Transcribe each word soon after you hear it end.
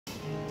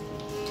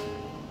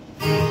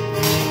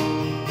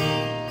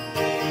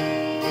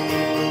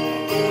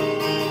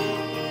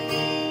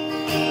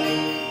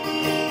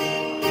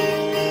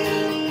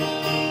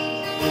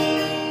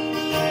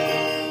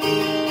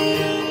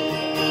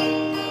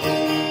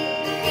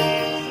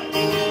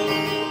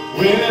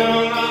When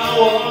I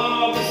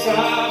walk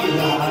beside the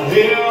light,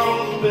 held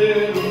the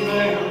better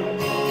man.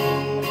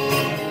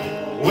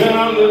 When I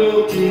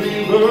look to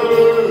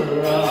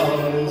river,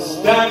 I'll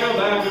stack her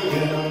back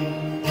again.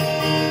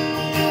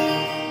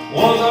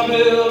 Once I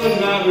built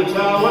an ivory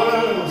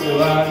tower,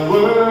 so I could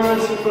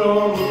worship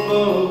from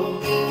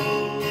above.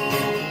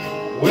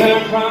 When I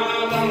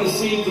climbed down the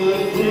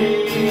seabed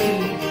free, she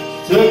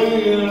took me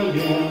in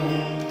again.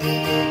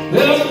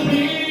 There's a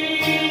big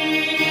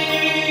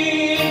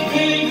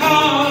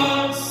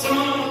hot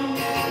sun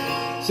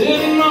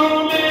sitting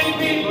on the big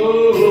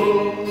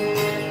people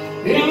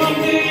in a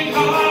big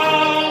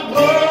hot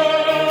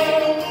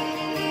world.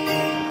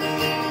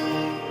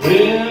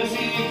 When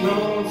she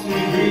comes to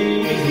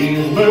greet me,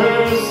 His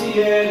mercy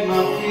at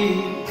my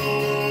feet.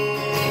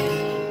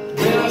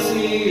 When I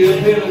see a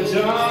pin of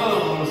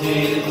John, she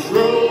just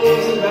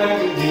throws it back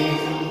at me.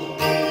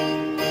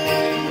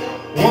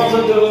 Once I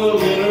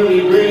dug an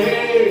early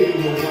grave,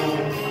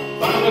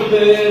 find a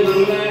bed with a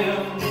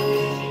lamb.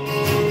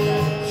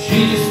 She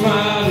just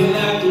smiled and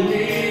laughed at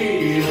me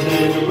as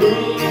the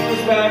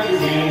bruise back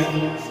again.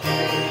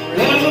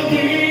 There's a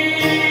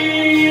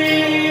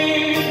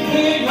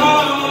big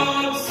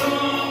hot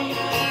sun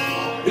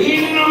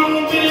beating on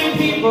the big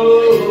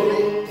people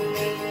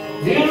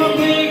in a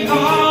big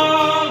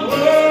hot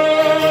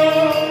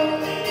world.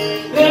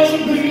 There's a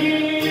big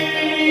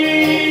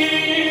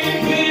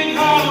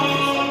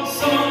hot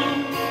sun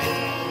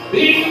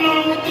beating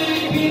on the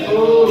big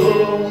people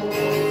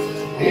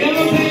in a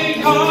big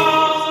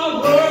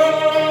hot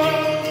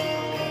world.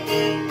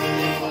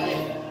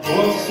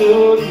 Once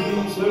stood to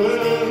lose her,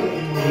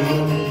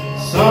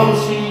 saw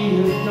she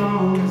had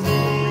gone,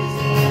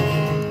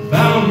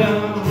 bound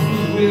down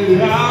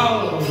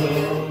without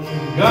her,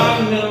 God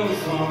never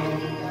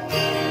found.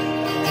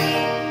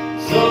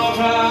 So I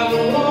tried to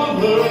warn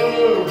her,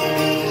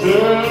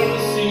 turn to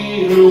see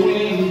her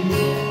wings.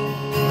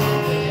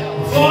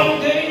 40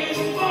 days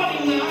and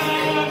 40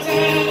 nights,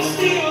 and it's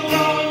still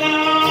going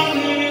down to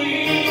me.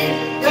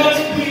 There's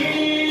a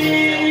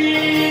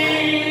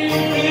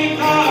big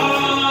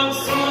hot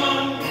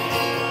sun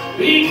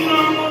beating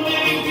on the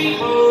big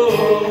people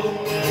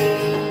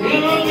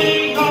in a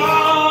big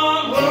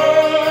hot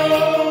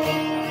world.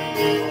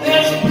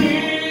 There's a big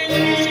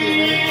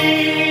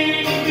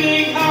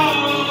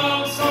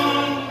hot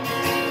sun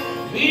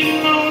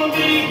beating on the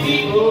big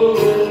people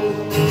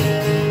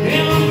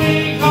in a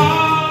big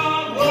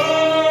hot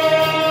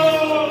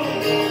world.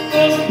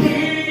 There's a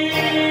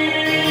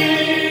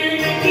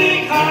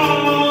big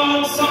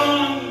hot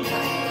sun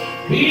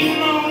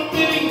beating on the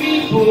big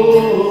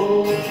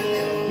people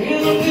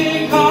in a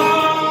big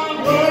hot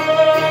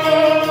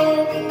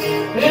world.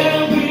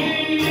 There's a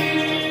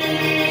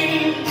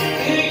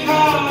big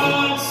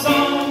hot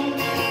sun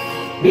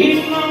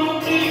beating on the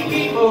big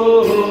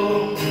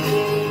people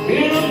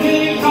in a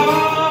big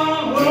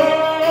hot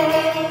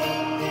world.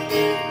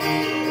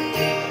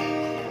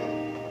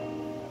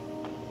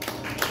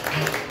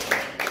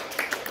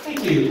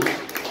 Thank you.